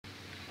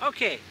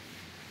Okay,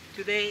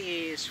 today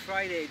is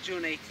Friday,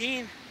 June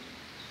 18,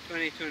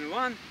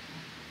 2021.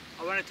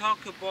 I want to talk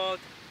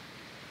about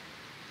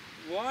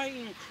why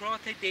in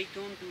karate they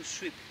don't do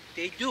sweep.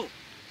 They do,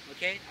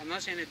 okay? I'm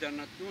not saying that they're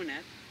not doing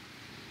it,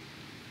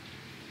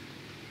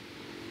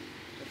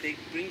 but they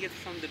bring it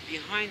from the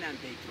behind and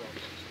they drop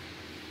it.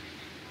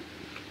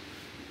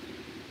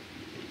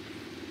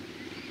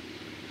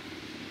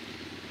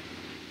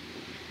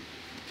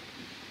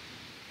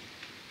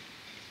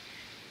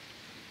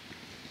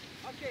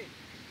 Okay,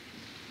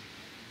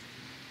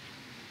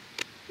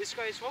 this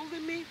guy is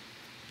holding me.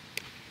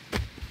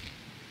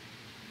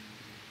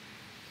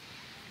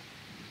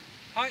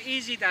 How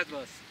easy that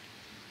was.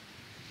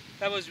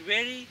 That was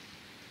very,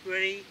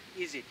 very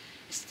easy.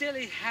 Still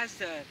it has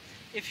the,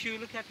 if you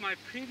look at my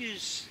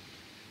previous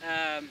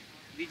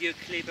video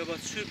clip about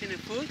sweeping the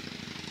foot,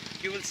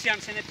 you will see I'm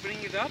saying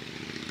bring it up.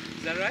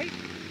 Is that right?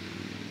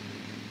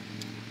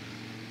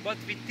 But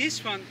with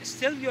this one,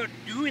 still you're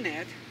doing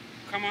it.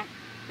 Come on,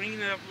 bringing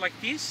it up like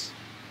this.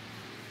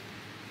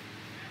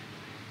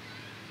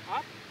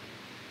 Up,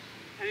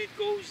 and it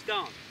goes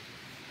down.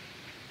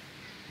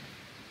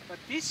 But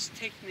this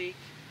technique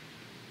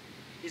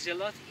is a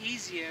lot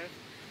easier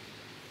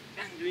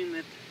than doing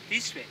it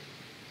this way.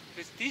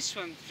 Because this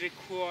one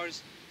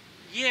requires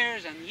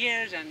years and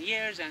years and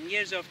years and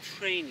years of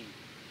training.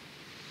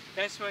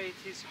 That's why it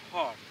is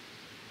hard.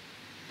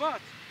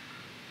 But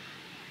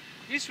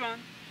this one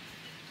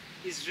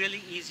is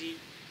really easy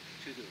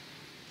to do.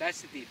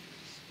 That's the difference.